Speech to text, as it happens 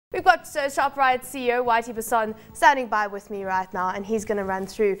We've got Shoprite CEO Whitey Basson standing by with me right now, and he's going to run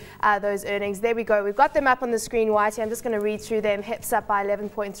through those earnings. There we go. We've got them up on the screen, Whitey. I'm just going to read through them. HEPS up by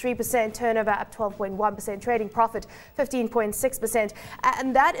 11.3%, turnover up 12.1%, trading profit 15.6%.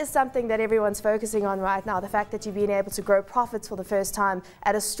 And that is something that everyone's focusing on right now, the fact that you've been able to grow profits for the first time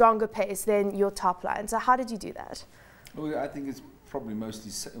at a stronger pace than your top line. So how did you do that? Well, I think it's probably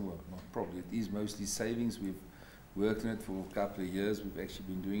mostly, well, not probably, it is mostly savings. We've worked on it for a couple of years. We've actually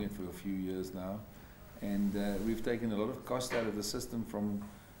been doing it for a few years now. And we've taken a lot of cost out of the system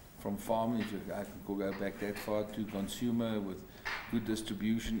from farming, if I can go back that far, to consumer, with good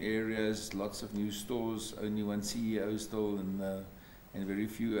distribution areas, lots of new stores, only one CEO still, and very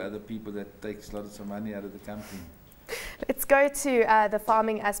few other people that takes lots of money out of the company. Let's go to the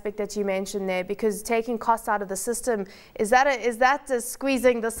farming aspect that you mentioned there, because taking costs out of the system, is that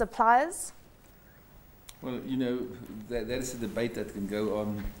squeezing the suppliers? Well, you know, that is a debate that can go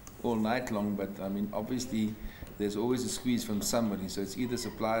on all night long, but I mean, obviously, there's always a squeeze from somebody. So it's either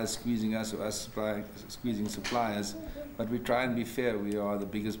suppliers squeezing us or us squeezing suppliers. But we try and be fair. We are the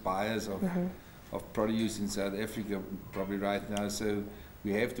biggest buyers of produce in South Africa, probably right now. So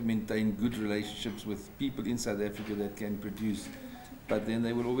we have to maintain good relationships with people in South Africa that can produce. But then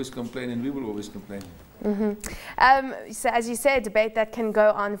they will always complain, and we will always complain. So as you say, a debate that can go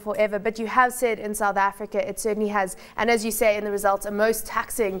on forever, but you have said in South Africa it certainly has, and as you say in the results, a most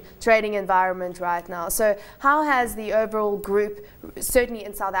taxing trading environment right now. So how has the overall group, certainly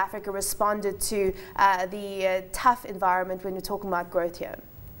in South Africa, responded to the tough environment when we're talking about growth here?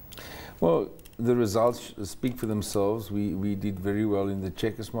 Well, the results speak for themselves. We did very well in the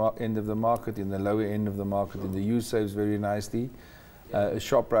Checkers end of the market, in the lower end of the market, in the U-Saves very nicely.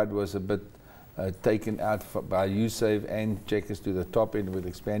 Shoprite was a bit taken out by U-Save and Checkers to the top end, with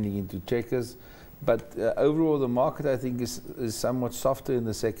expanding into Checkers. But overall, the market, I think, is somewhat softer in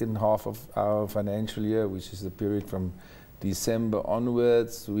the second half of our financial year, which is the period from December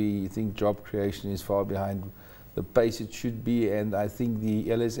onwards. We think job creation is far behind the pace it should be, and I think the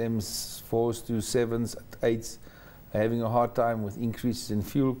LSMs 4s to 7s, 8s are having a hard time with increases in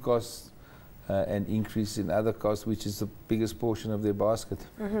fuel costs and increase in other costs, which is the biggest portion of their basket.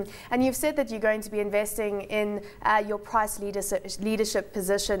 And you've said that you're going to be investing in your price leadership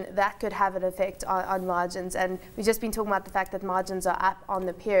position. That could have an effect on margins, and we've just been talking about the fact that margins are up on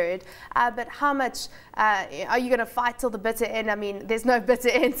the period. But how much are you going to fight till the bitter end? I mean, there's no bitter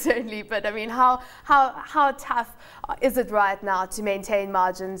end certainly, but I mean, how tough is it right now to maintain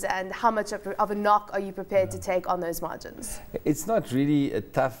margins, and how much of a knock are you prepared to take on those margins? It's not really a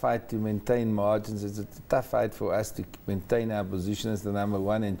tough fight to maintain margins. It's a tough fight for us to maintain our position as the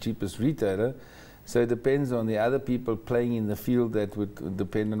 #1 and cheapest retailer. So it depends on the other people playing in the field. That would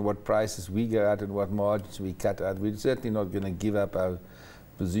depend on what prices we go out and what margins we cut out. We're certainly not going to give up our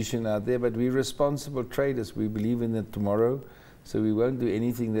position out there, but we're responsible traders. We believe in it tomorrow, so we won't do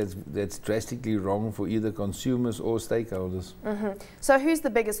anything that's drastically wrong for either consumers or stakeholders. So who's the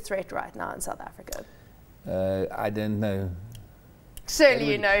biggest threat right now in South Africa? I don't know.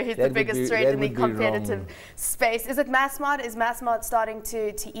 Surely you know who's the biggest threat in the competitive space. Is it Massmart? Is Massmart starting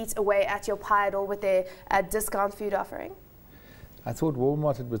to eat away at your pie at all with their discount food offering? I thought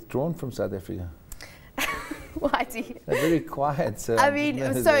Walmart had withdrawn from South Africa. Whitey. They're very quiet. So I mean,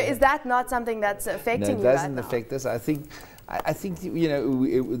 so is that not something that's affecting you right now? No, it doesn't affect us. I think you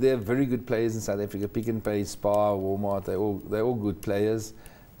know, they're very good players in South Africa. Pick n Pay, Spar, Walmart, they're all good players.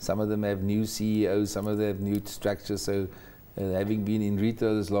 Some of them have new CEOs, some of them have new structures. So having been in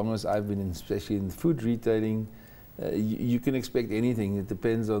retail as long as I've been, especially in food retailing, you can expect anything. It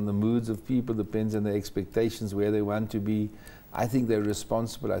depends on the moods of people, depends on their expectations, where they want to be. I think they're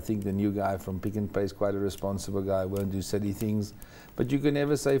responsible. I think the new guy from Pick n Pay is quite a responsible guy, won't do silly things. But you can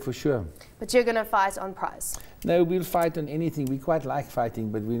never say for sure. But you're going to fight on price? No, we'll fight on anything. We quite like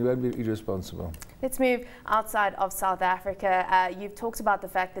fighting, but we won't be irresponsible. Let's move outside of South Africa. You've talked about the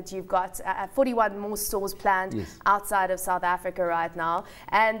fact that you've got 41 more stores planned outside of South Africa right now.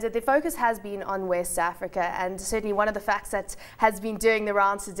 And the focus has been on West Africa. And certainly one of the facts that has been doing the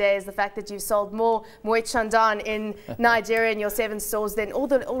rounds today is the fact that you've sold more Moet Chandon in Nigeria in your 7 stores than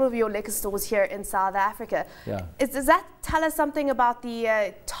all of your liquor stores here in South Africa. Yeah. Does that tell us something about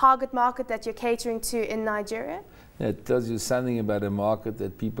the target market that you're catering to in Nigeria? It tells you something about a market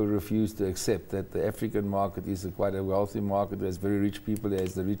that people refuse to accept, that the African market is quite a wealthy market. There's very rich people.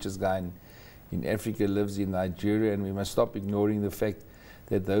 There's the richest guy in Africa lives in Nigeria, and we must stop ignoring the fact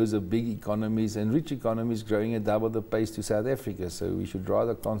that those are big economies and rich economies growing at double the pace to South Africa. So we should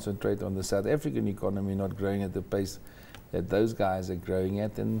rather concentrate on the South African economy not growing at the pace that those guys are growing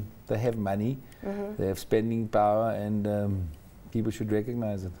at. And they have money, they have spending power, and people should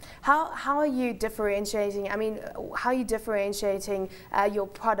recognize it. How are you differentiating? I mean, how are you differentiating your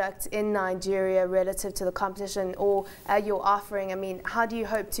product in Nigeria relative to the competition, or your offering? I mean, how do you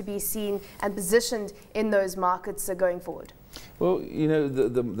hope to be seen and positioned in those markets going forward? Well, you know,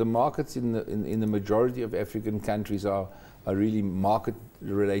 the markets in the majority of African countries are really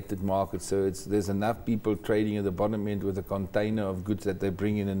market-related markets. So there's enough people trading at the bottom end with a container of goods that they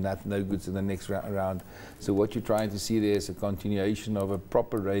bring in and no goods in the next round. So what you're trying to see there is a continuation of a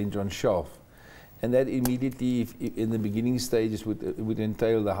proper range on shelf. And that immediately, if in the beginning stages, would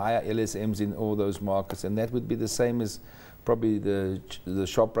entail the higher LSMs in all those markets. And that would be the same as probably the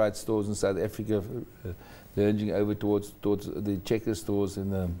Shoprite stores in South Africa, lunging over towards the Checker stores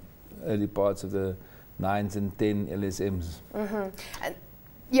in the early parts of the 9s and 10 LSMs. And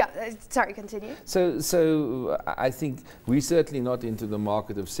yeah, sorry, continue. So I think we're certainly not into the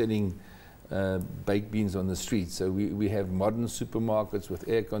market of selling baked beans on the street. So we have modern supermarkets with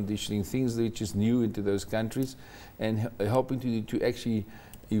air conditioning, things which is new into those countries, and helping to actually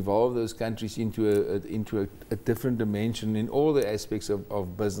evolve those countries into a different dimension in all the aspects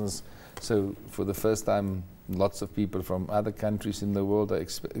of business. So for the first time, lots of people from other countries in the world are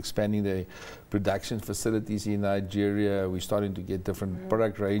expanding their production facilities in Nigeria. We're starting to get different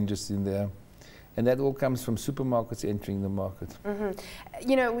product ranges in there. And that all comes from supermarkets entering the market.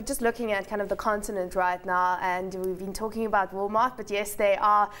 You know, we're just looking at kind of the continent right now, and we've been talking about Walmart, but yes, they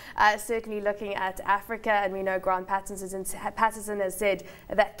are certainly looking at Africa, and we know Grant Patterson has said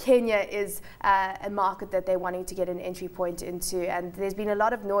that Kenya is a market that they're wanting to get an entry point into, and there's been a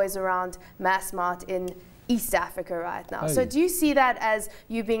lot of noise around Massmart in East Africa right now. So do you see that as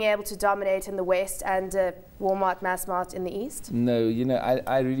you being able to dominate in the West and Walmart, Massmart in the East? No, you know,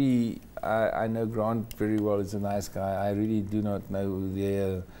 I know Grant very well. He's a nice guy. I really do not know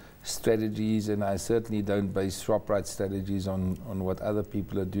their strategies, and I certainly don't base Shoprite strategies on what other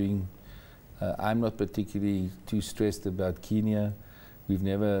people are doing. I'm not particularly too stressed about Kenya. We've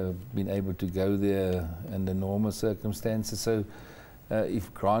never been able to go there under normal circumstances. So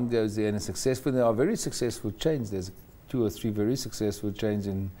if Grant goes there and is successful, there are very successful chains. There's 2 or 3 very successful chains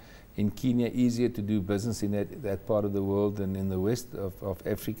in Kenya. Easier to do business in that part of the world than in the west of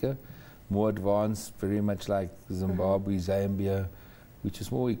Africa. More advanced, very much like Zimbabwe, Zambia, which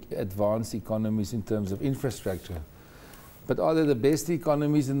is more advanced economies in terms of infrastructure. But are they the best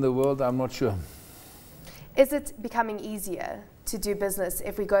economies in the world? I'm not sure. Is it becoming easier to do business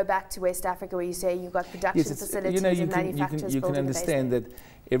if we go back to West Africa, where you say you've got production facilities and manufacturers? You can understand that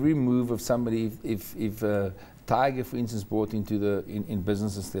every move of somebody, if Tiger, for instance, bought into in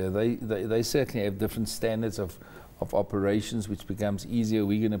businesses there, they certainly have different standards of operations, which becomes easier.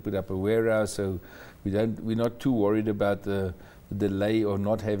 We're going to put up a warehouse, so we're not too worried about the delay or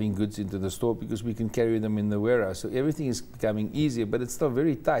not having goods into the store, because we can carry them in the warehouse. So everything is becoming easier, but it's still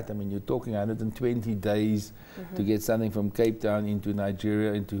very tight. I mean, you're talking 120 days to get something from Cape Town into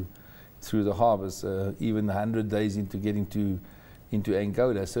Nigeria, through the harbors, even 100 days into getting into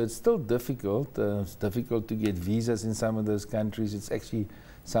Angola. So it's still difficult. It's difficult to get visas in some of those countries. It's actually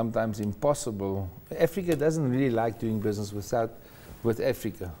sometimes impossible. Africa doesn't really like doing business with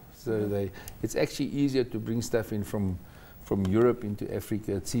Africa. So it's actually easier to bring stuff in from Europe into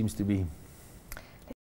Africa, it seems to be.